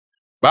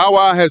Bow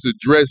Wow has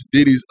addressed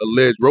Diddy's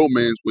alleged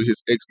romance with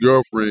his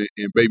ex-girlfriend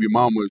and baby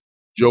mama,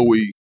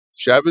 Joey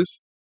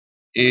Chavez,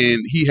 and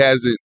he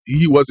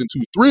wasn't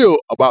too thrilled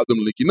about them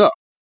linking up.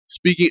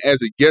 Speaking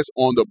as a guest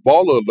on the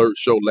Baller Alert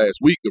show last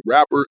week, the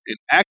rapper and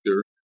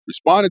actor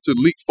responded to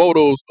leaked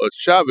photos of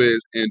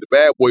Chavez and the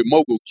bad boy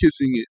mogul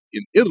kissing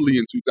in Italy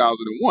in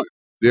 2001.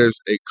 There's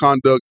a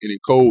conduct and a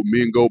code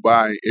men go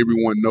by, and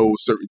everyone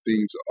knows certain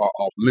things are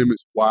off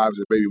limits. Wives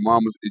and baby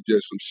mamas is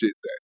just some shit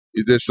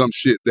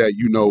that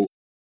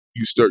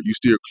you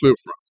steer clear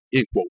from.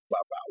 End quote by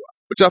Bow Wow.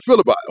 What y'all feel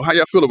about it? How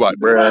y'all feel about it?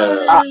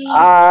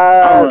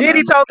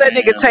 Diddy told that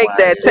nigga take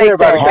that.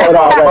 Hold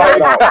on.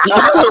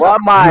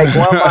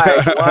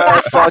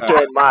 One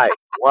fucking mic.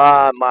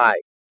 One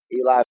mic.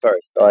 Eli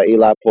first, or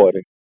Eli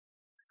Porter.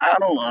 I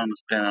don't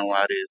understand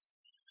why this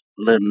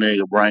little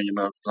nigga bringing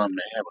us something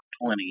that happened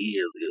 20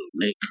 years ago.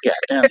 Nigga,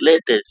 goddamn,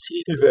 let that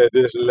shit. He said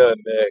this little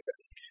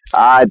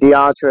nigga.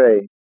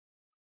 DeAndre.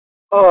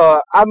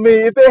 I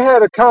mean, if they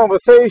had a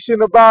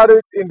conversation about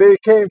it and they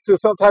came to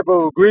some type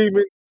of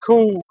agreement,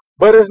 cool.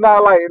 But it's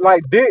not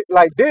like Diddy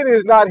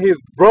is not his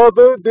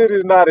brother. Diddy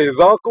is not his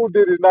uncle.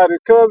 Diddy is not his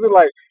cousin.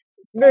 Like,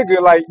 nigga,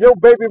 like your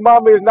baby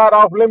mama is not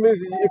off limits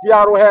if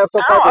y'all don't have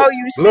some type of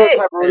blood type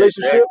of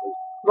relationship.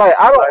 Like,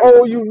 I don't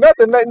owe you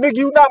nothing. Like, nigga,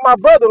 you not my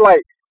brother.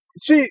 Like,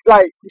 she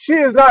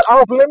is not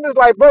off limits.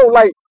 Like, bro,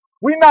 like,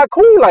 we not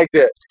cool like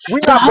that.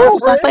 We not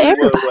best friends.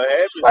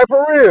 Like,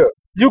 for real.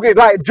 You can,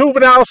 like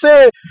Juvenile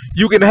said,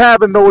 you can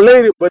have no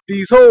lady, but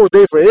these hoes,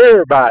 they for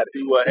everybody.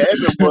 See, what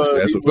happened was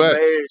That's a fact.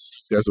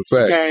 That's a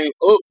fact. She came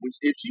up.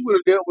 If she would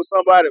have dealt with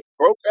somebody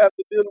broke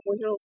after dealing with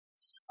him,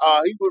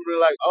 he would have been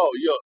like, oh,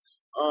 yeah,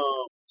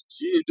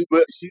 she didn't do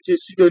better. She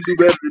couldn't do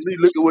better than me.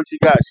 Look at what she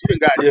got. She done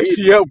got hit.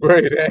 She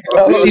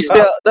upgraded. She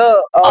still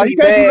he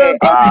can't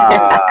do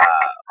that.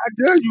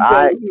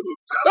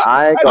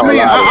 I tell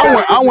you,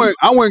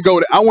 I wouldn't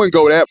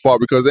go that far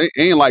because it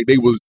ain't like they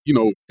was,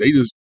 they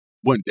just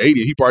wasn't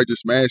dating. He probably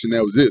just smashed and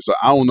that was it. So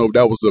I don't know if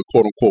that was a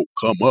quote unquote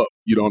come up.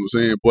 You know what I'm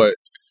saying? But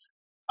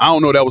I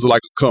don't know if that was like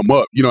a come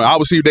up.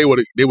 Obviously if they would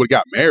have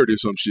got married or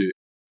some shit,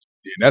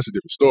 then that's a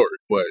different story.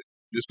 But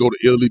just go to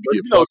Italy to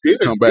get fucked and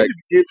come back.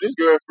 Give his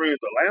girlfriend's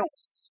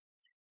allowances.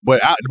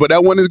 But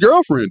that wasn't his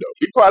girlfriend though.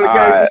 He probably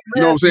gave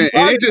you know what I'm saying?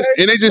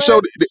 And they just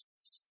showed.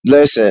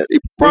 Listen,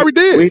 he probably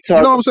did. You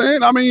know what I'm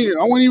saying? I mean,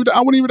 I wouldn't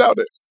even out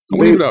there.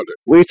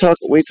 We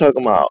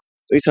talking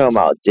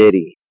about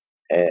Diddy.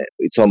 And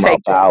we talking about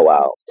Bow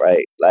Wow,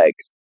 right? Like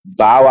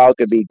Bow Wow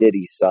could be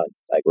Diddy's son.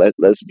 Like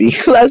let's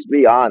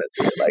be honest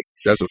here. Like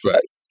that's a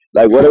fact.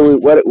 Like what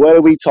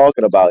are we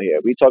talking about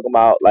here? We talking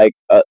about like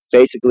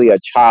basically a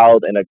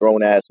child and a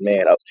grown ass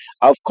man.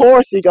 Of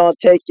course he gonna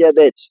take your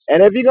bitch,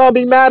 and if you're gonna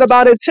be mad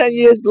about it 10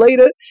 years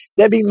later,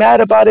 then be mad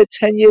about it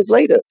 10 years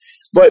later.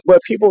 But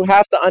what people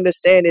have to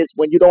understand is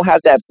when you don't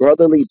have that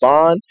brotherly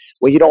bond,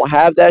 when you don't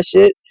have that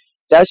shit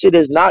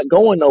is not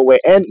going nowhere.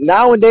 And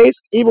nowadays,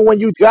 even when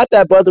you got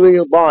that brotherly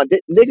bond,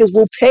 niggas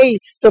will pay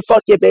to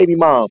fuck your baby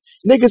mom.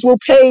 Niggas will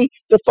pay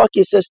to fuck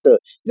your sister.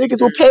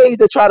 Niggas will pay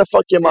to try to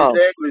fuck your mom.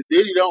 Exactly.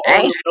 Diddy don't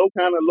owe no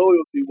kind of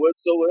loyalty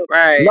whatsoever.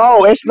 Right.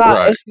 No, it's not.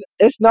 Right.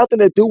 It's nothing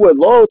to do with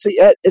loyalty.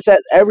 It's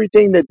had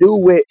everything to do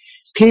with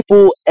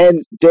people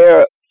and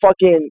their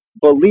fucking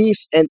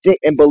beliefs and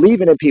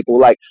believing in people.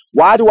 Like,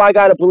 why do I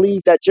gotta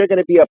believe that you're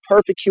gonna be a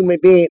perfect human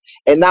being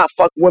and not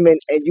fuck women?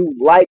 And you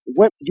like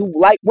women,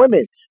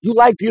 you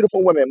like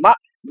beautiful women. My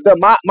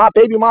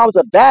baby mom's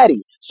a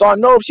baddie, so I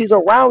know if she's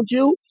around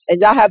you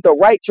and y'all have the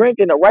right drink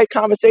and the right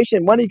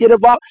conversation, money get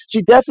involved,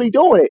 she definitely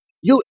doing it.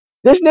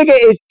 This nigga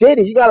is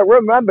Diddy. You gotta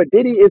remember,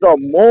 Diddy is a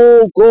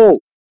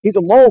mogul. He's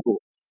a mogul.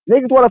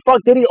 Niggas want to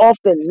fuck Diddy off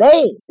the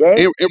name,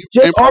 man.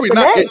 And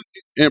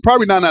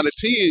probably 9 out of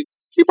 10,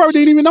 he probably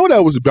didn't even know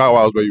that was Bow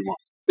Wow's baby mom.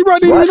 He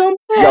probably didn't even know.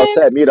 Yo,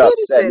 Sad, mute up.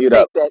 Sad, mute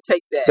up.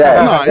 Take that.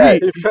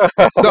 Sad,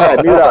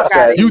 mute up.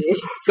 Sad.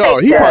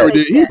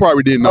 He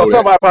probably didn't know that.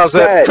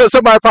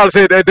 Somebody probably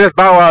said that that's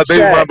Bow Wow's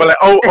baby mom, but like,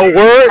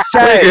 word?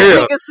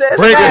 Sad.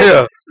 Bring it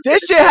here. This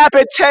shit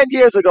happened 10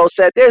 years ago,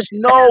 Sad. There's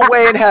no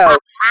way in hell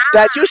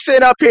that you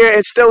sit up here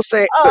and still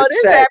say,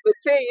 this happened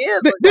 10 years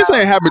ago. This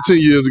ain't happened 10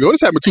 years ago.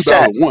 This happened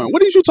 2001.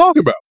 What are you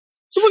talking about?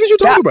 What are you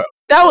talking about?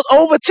 That was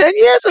over 10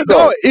 years ago.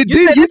 No, it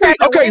did. You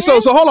think? Okay, so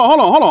hold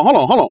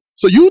on.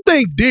 So you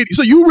think Diddy?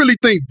 So you really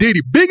think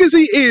Diddy, big as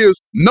he is,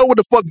 know what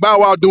the fuck Bow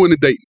Wow doing to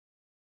dating?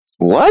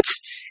 What?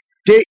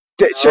 Again,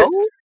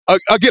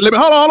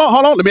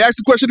 hold on. Let me ask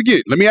the question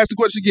again.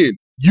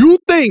 You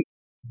think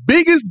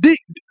big as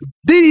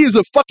Diddy is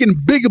a fucking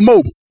big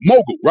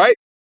mogul, right?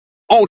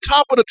 On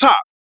top of the top.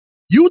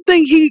 You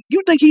think he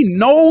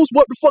knows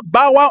what the fuck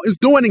Bow Wow is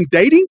doing in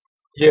dating?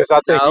 Yes, I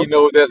think he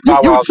knows that's Bow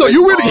Wow. So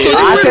you really think?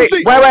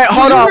 Wait,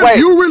 hold on.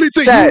 You really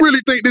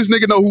think this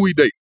nigga know who he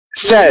dating?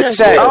 Sad.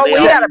 Oh, we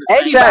got a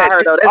baby by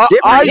her though. That's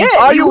different.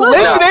 Are you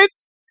listening?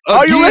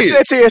 Are you again.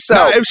 listening to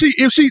Now, yourself? if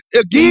she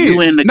You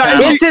again, in the now if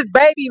kind she of It's his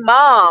baby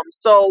mom,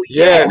 so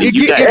Yeah. yeah. it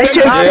you get, got if It's they,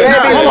 his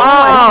now, baby hold on,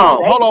 mom.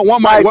 hold on,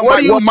 one mic, Like, one what mic,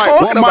 are you one mic,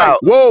 talking one mic. about?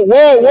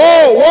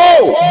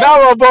 Whoa.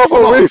 Now I'm both Hold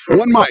a on, reefer.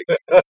 one mic,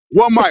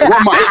 one mic,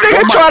 one mic, This one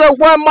nigga mic, trying to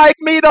one mic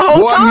me the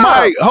whole one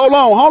time. mic. Hold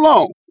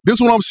on. This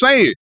is what I'm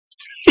saying.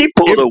 he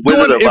pulled a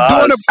Wizard of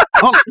Oz.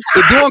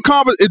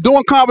 If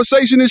doing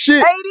conversation and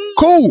shit, 80.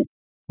 cool.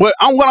 But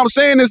what I'm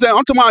saying is that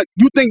I'm talking about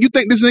you think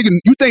this nigga,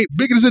 you think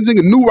Biggie this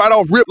nigga knew right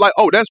off rip like,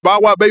 oh, that's Bow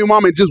Wow baby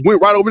mama and just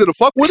went right over there to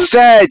fuck with her?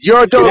 Said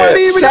you're You Yeah.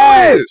 didn't even know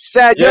this.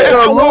 Said Yeah. you're That's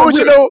how well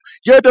rip. delusional.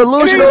 You're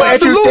It ain't delusional about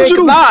if you think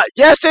delusional. not.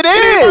 Yes, it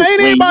is.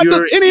 It ain't When about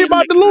you're in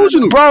the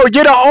delusional. Bro,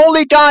 you're the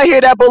only guy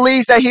here that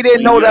believes that he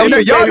didn't When know you're that And was then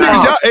his y'all baby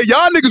niggas, mom.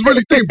 y'all niggas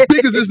really think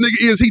big as this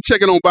nigga is, he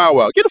checking on Bow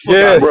Wow. Get the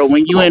fuck out Yes. of bro, here.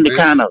 when you Come on, in the man.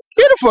 kind of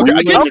Get the fuck when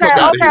out. you Get in the the fuck Okay,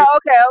 out of here.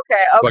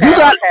 Fuck okay. You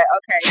out got of here.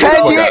 Get 10 the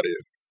fuck years, out of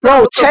here.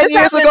 bro. So 10 this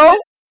years happened. ago.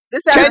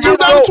 This 10 happened.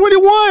 years ago.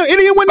 2021.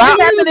 It ain't went Bow- 10 This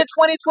years happened in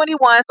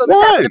 2021. So this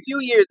What? happened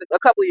a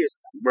couple years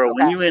ago. bro,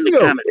 when Okay. you in the Nigga.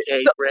 kind of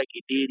cash So,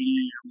 bracket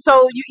Diddy,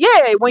 so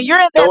when you're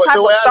in that So type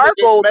the of way I look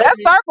at it, circle, that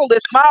maybe, circle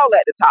is small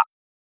at the top.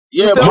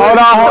 You yeah, feel but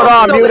me? Hold maybe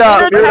on. So Mute the up.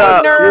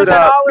 entertainers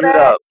and all of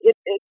that,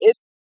 it's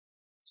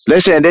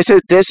Listen, this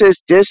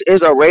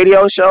is a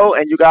radio show,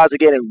 and you guys are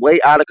getting way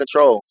out of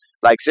control.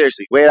 Like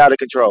seriously, way out of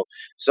control.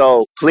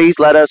 So please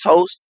let us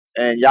host,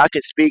 and y'all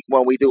can speak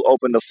when we do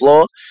open the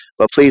floor.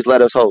 But please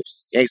let us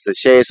host. Gangsta,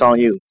 Shay, it's on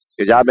you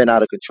because y'all been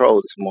out of control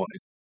this morning.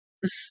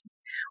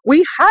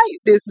 we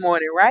hyped this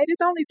morning, right?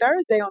 It's only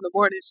Thursday on the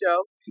morning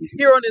show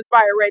here on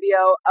Inspire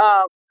Radio.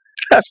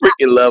 I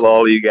freaking love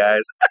all of you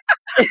guys.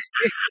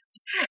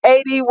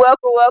 AD,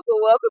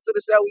 welcome to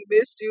the show. We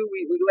missed you.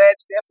 We glad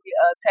you definitely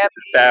This tapped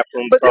is in.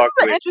 bathroom But this talk is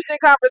an with interesting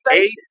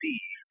conversation. AD.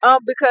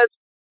 Because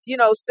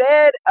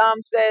Stead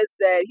says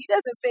that he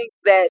doesn't think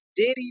that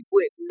Diddy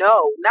would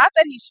know. Not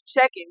that he's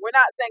checking. We're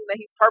not saying that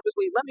he's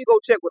purposely. Let me go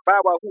check with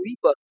Bow Wow who he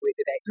fucking with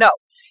today. No,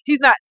 he's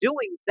not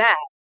doing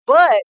that.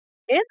 But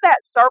in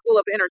that circle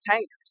of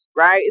entertainers,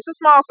 right? It's a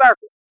small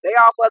circle. They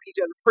all fuck each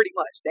other pretty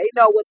much. They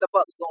know what the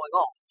fuck's going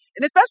on.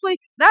 And especially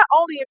not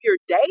only if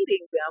you're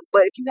dating them,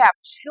 but if you have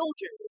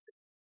children with them.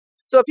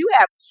 So if you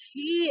have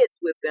kids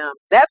with them,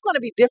 that's going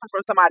to be different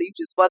from somebody you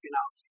just fucking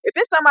on. If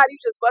it's somebody you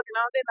just fucking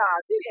on, then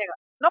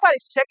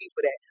nobody's checking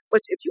for that.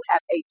 But if you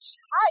have a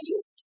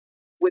child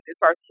with this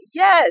person,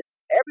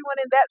 yes, everyone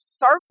in that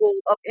circle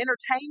of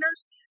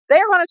entertainers,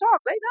 they're going to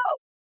talk. They know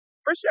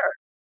for sure.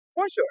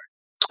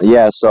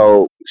 Yeah.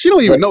 So She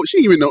don't even know. She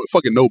ain't even know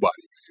fucking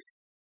nobody.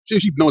 She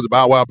knows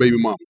about Bow Wow baby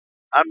mama.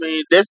 I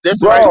mean, that's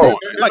Bro, right. Come That, on,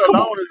 that, man. that Like, come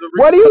on. alone is a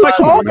what are reason you why Like,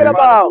 come on, talking man.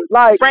 about?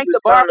 Like, Frank the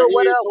turn Barber, her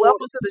what head up? toward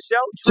Welcome to the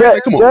show. just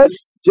Like, come on, man.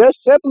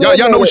 just simply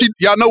Y'all know admit what it.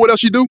 y'all know what else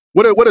she do?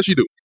 What else she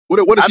do? What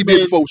I she did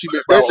mean, before she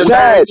met Bow that's the Wow?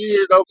 Sad. thing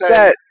is, okay,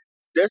 Sad.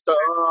 that's the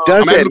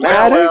I'm asking Does it the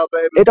Bow question. matter? Wow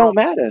baby It don't mama.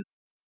 matter.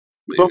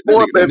 Man,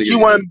 Before, that if she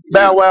nigga, wasn't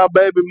Bow Wow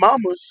baby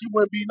mama, she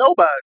wouldn't be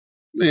nobody.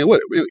 man,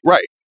 what? Man,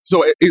 right.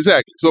 So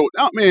exactly. So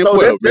man, So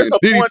whatever, that's man. a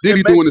point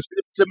Diddy doing this.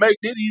 to make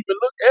Diddy even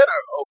look at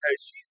her. Okay,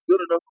 she's good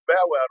enough for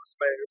Bow Wow to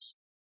smash.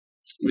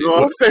 You Man,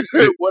 know what I'm saying?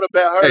 man, What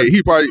about her? hey,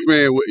 he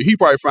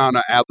probably found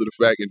out after the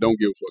fact and don't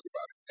give a fuck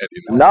about it at the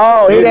end of the day.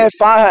 No, he So, didn't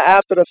find her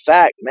after the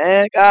fact,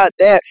 man. God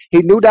damn.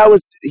 He knew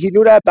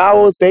that Bow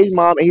Wow was baby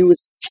mom, and he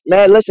was,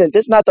 man, listen,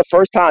 this is not the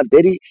first time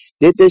Diddy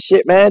did this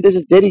shit, man. This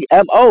is Diddy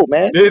MO,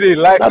 man. Diddy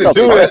like Not to the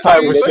do I that first I type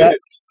time he ain't of did say shit. that.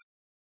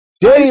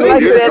 that. Diddy say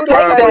likes that. to It's do a that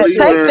firm type of shit.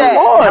 believer Come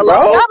on, Hello,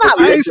 bro. y'all not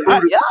I ain't. listening. I,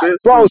 Yeah.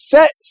 Bro,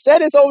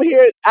 Set is over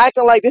here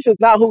acting like this is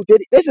not who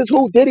Diddy. This is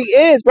who Diddy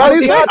is, bro. I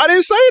didn't say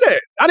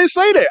that. I didn't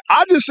say that.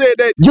 I just said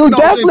that. You know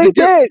what I'm saying? definitely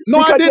did. No,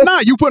 I Because did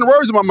not. You putting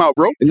words in my mouth,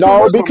 bro. You putting no,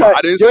 words in my mouth. because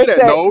I didn't you're say that.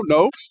 saying.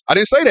 No, I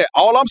didn't say that.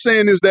 All I'm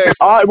saying is that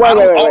All right, I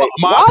don't. wait.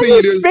 My Why are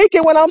you opinion is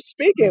speaking when I'm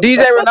speaking? DJ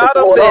The fuck is Ronaldo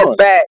going says on?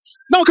 facts.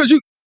 no,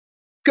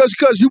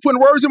 because you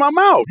putting words in my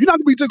mouth. You're not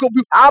gonna be just gonna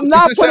be. I'm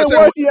not putting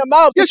words in your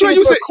mouth. Yes, This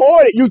you is said.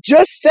 recorded. You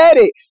just said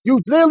it. You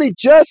literally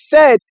just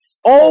said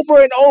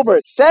over and over.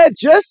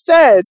 Just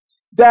said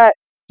that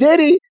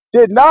Diddy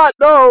did not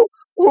know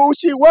who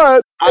she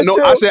was. I know.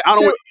 I said I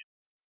don't.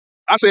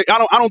 I said I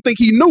don't think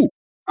he knew.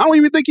 I don't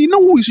even think he knew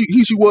who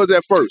she was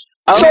at first.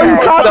 So you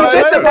Okay, so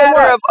contradicting it's a or matter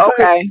what? of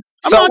okay.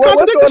 I'm So not What's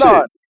contradicting going shit.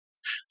 on? What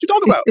you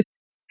talking about?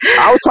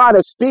 I was trying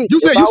to speak. You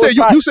said If I was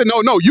trying- you said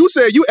no. You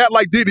said you act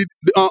like Diddy.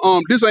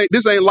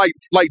 This ain't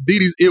like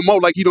Diddy's mo.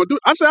 Like he don't do.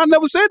 I said I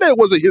never said that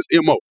wasn't his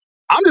mo.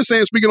 I'm just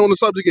saying, speaking on the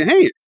subject at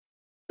hand,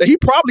 that he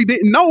probably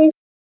didn't know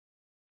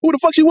who the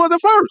fuck she was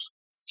at first.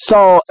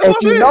 So That's what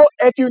I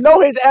if you know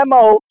his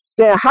MO,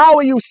 then how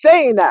are you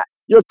saying that?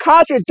 You're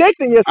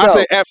contradicting yourself.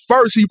 I said at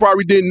first he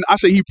probably didn't. I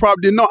say he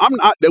probably didn't know. I'm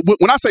not.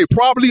 When I say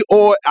probably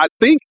or I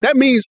think, that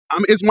means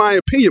it's my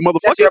opinion, that's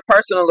motherfucker. your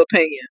personal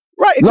opinion.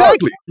 Right?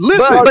 Exactly.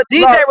 Listen. But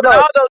DJ look.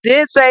 Ronaldo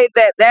did say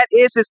that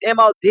is his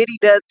MO. Diddy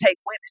does take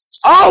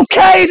women.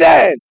 Okay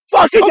then.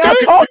 Fuck is y'all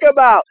Okay. talking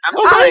about? I'm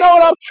Okay. I know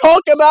what I'm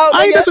talking about.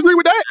 I ain't nigga. disagree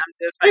with that. I'm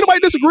just Ain't saying. nobody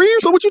disagreeing.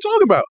 So what you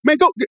talking about, man?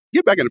 Go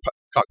get back in the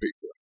cockpit.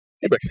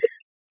 Get back.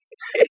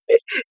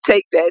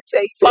 Take that.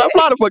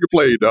 Fly the fucking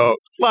plane, dog.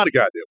 Fly the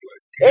goddamn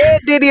plane. And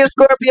Diddy is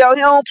Scorpio.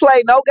 He don't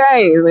play no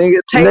games. Nigga,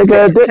 take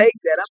Nigga, that. Take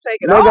that. I'm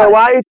taking all nigga, that.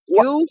 why?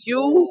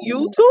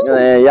 You too.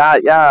 Man,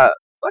 y'all.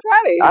 Fuck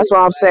out of here. That's what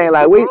I'm saying.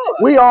 Like Come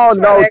we on. all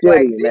Try to know act like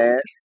Diddy, Diddy. man.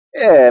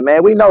 Yeah,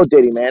 man, we know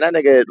Diddy, man. That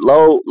nigga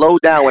low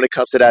down when it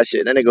comes to that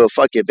shit. That nigga will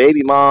fuck your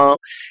baby mom,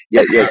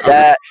 your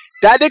dad.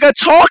 That nigga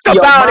talked Your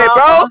about it,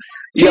 bro. mama,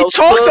 He your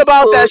talks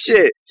about that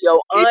sister, shit.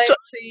 your He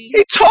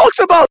auntie. talks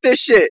about this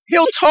shit.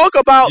 He'll talk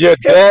about Your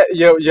dad,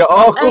 your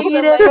uncle, I need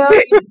a girl.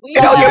 We he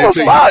don't all give a He'll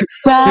take, fuck.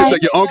 he'll right.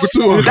 take your uncle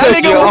too. you That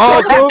take nigga your will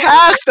fuck your uncle.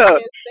 pastor.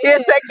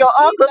 He'll take your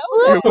uncle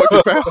He'll too. fuck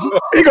your pastor.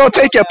 He gonna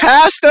take your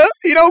pastor.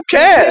 He don't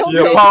care.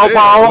 Your Yo, paw damn,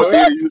 paw. boy.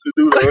 Diddy used to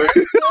do that.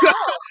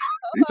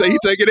 He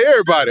taking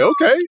everybody.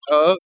 Okay.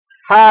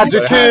 Hide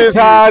your But kids,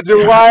 hide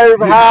your wife,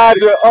 hide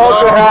your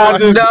uncle, hide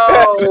your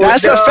No,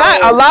 That's a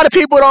fact. A lot of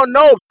people don't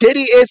know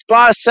Diddy is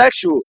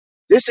bisexual.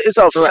 This is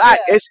a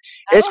fact. Yeah. It's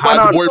I one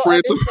Hide don't your on. think people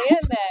boyfriend too.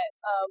 understand that.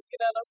 You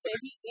know what I'm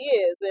saying? He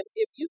is, and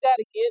if you got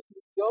to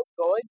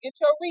go and get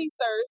your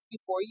research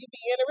before you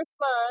begin to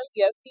respond.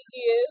 Yes, he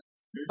is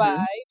bi,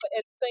 but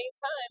at the same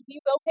time,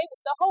 he's okay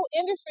with the whole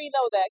industry.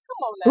 Know that? Come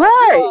on now, you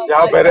Right. all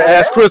Y'all like better y'all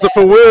ask know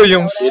Christopher that. Y'all know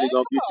Williams. Diddy that.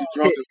 gonna Come get you on,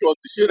 drunk and fuck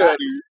the shit out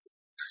of you.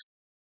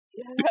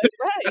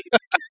 right?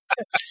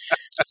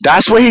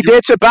 That's what he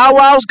did to Bow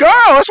Wow's girl.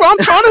 That's what I'm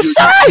trying to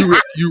say.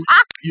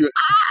 You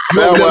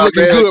Bow over there Wow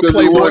looking mad good, because it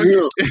Playboy. wasn't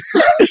him.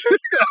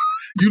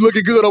 You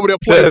looking good over there,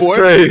 That's Playboy.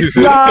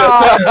 crazy.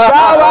 Nah,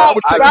 Bow Wow,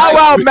 I'ma take Bow a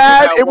Wow shit.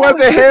 mad. It Bow Wow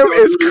wasn't said him.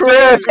 he It's gonna do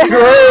That's crazy.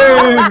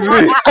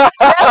 crazy.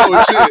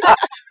 Oh shit.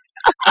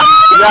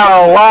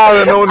 Y'all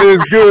wilding on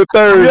this good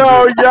Thursday.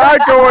 Yo, y'all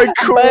going But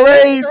it's true.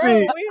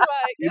 crazy. We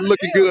like He it's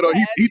looking real. good. He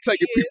Had your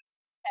taking people. kids,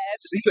 had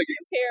the He people taking.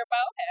 you care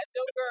about, had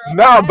your girl.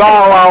 Now had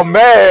Bow Wow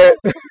mad.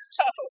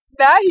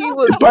 Now he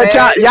was But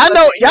mad. It y'all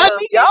know, wasn't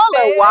him. He Y'all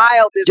are said,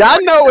 wild this y'all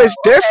morning, know it's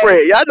though. Okay.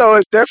 different. Y'all know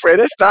it's different.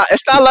 It's not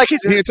like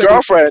he's He his ain't take him.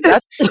 girlfriend.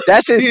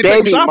 That's his He ain't take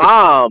him baby shopping.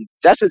 mom.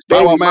 That's his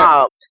Bow Wow baby man.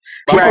 mom.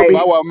 Bow People Wow. be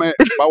Bow Wow man.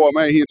 Bow Wow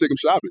man. He didn't take him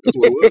shopping. That's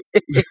what it was.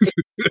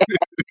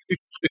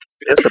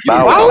 it's the He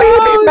didn't Bow take Wow. him. Why would he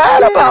be Oh,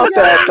 mad shit, about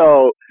that y'all.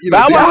 though? You know,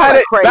 Bow Wow Diddy. Y'all had are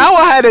it. crazy. Bow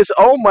Wow had his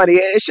own money.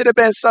 It should have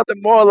been something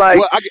more like.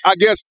 Well, I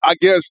guess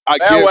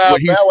Bow Wow, what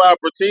he's. Bow Wow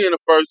pretended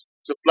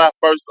to fly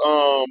first.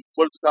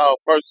 What is it called?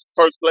 First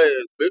class.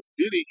 But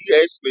Diddy, he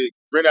actually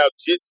rent out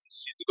jets and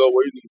shit to go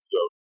where he needs to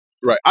go.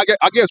 Right.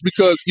 I guess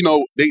because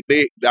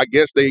I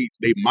guess they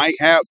might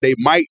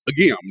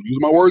again, I'm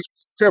using my words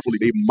carefully.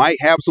 They might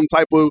have some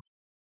type of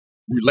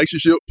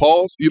relationship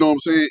pause. You know what I'm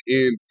saying?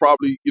 And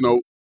probably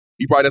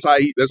that's how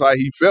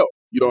he felt.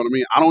 You know what I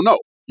mean? I don't know.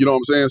 You know what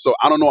I'm saying? So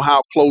I don't know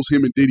how close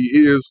him and Diddy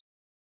is.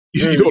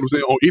 You know what I'm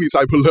saying, on any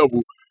type of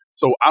level.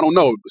 So I don't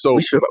know. So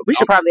We should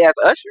probably ask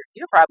Usher.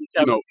 He'll probably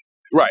tell us.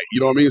 right. You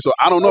know what I mean? So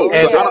I don't know. oh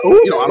So And yeah, I don't. he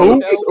I sure don't know.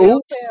 oops, will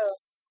oops. tell.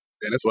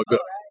 And that's fucked All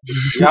up. right.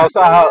 Y'all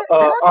saw Did how I?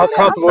 Did I say that? I'm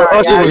uncomfortable sorry,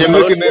 Usher y'all. was Yeah,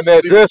 looking Usher in was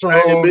that sleeping in dressing the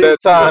same room bed. that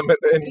time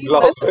in He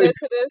Las listening Vegas.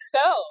 to this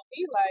show.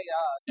 He like,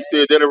 oh, He okay.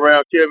 said that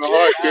around Kevin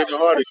Hart. Wow. Kevin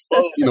Hart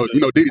exposed him.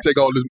 Diddy take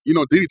all this.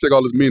 Diddy take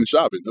all his men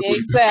shopping. That's what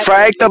he did. Exactly.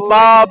 Frank the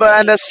barber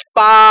and the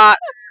spot.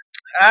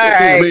 All Yeah,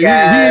 right, man, he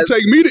guys. didn't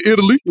take me to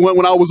Italy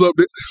when I was up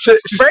there.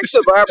 Frank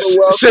the Barber,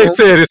 Shay welcome.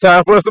 said it's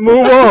time for us to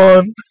move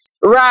on.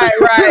 Right.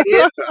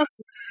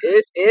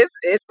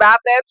 It's about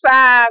that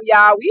time,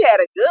 y'all. We had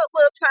a good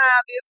little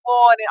time this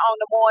morning on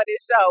the morning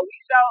show.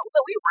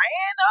 We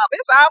ran up.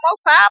 It's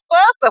almost time for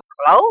us to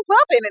close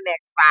up in the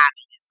next 5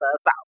 minutes or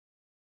so.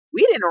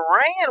 We didn't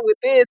ran with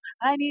this.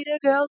 I need a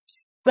girl to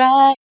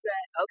ride.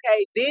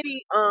 Okay,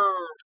 Diddy.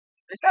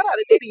 And shout out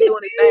to Diddy doing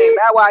his thing.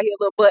 Bow Wow, he a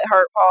little butt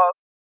hurt. Pause.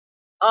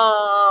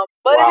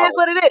 But it is Wow.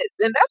 what it is,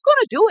 and that's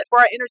gonna do it for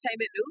our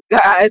entertainment news,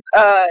 guys.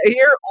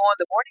 Here on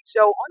the morning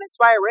show on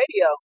Inspire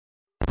Radio.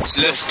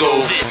 Let's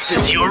go. This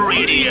is your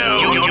radio.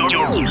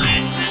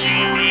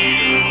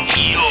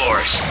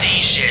 Your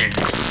station. You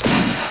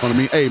know what I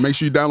mean? Hey, make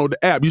sure you download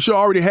the app. You should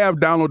already have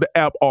downloaded the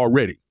app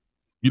already.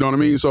 You know what I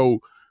mean? So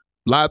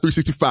Live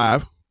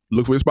 365,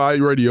 look for Inspire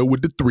Radio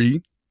with the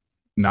 3,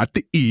 not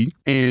the E,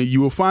 and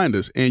you will find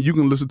us. And you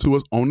can listen to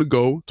us on the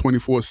go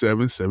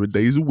 24/7, 7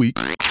 days a week.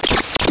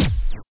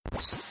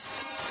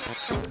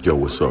 Yo,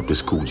 what's up?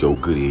 This Cool Joe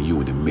Goody and you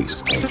in the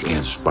mix on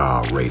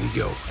Inspire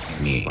Radio.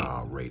 Yeah.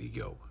 Inspire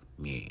Radio.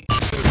 Yeah.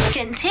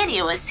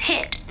 Continuous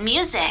hit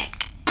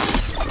music.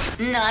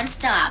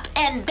 Non-stop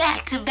and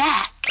back to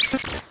back.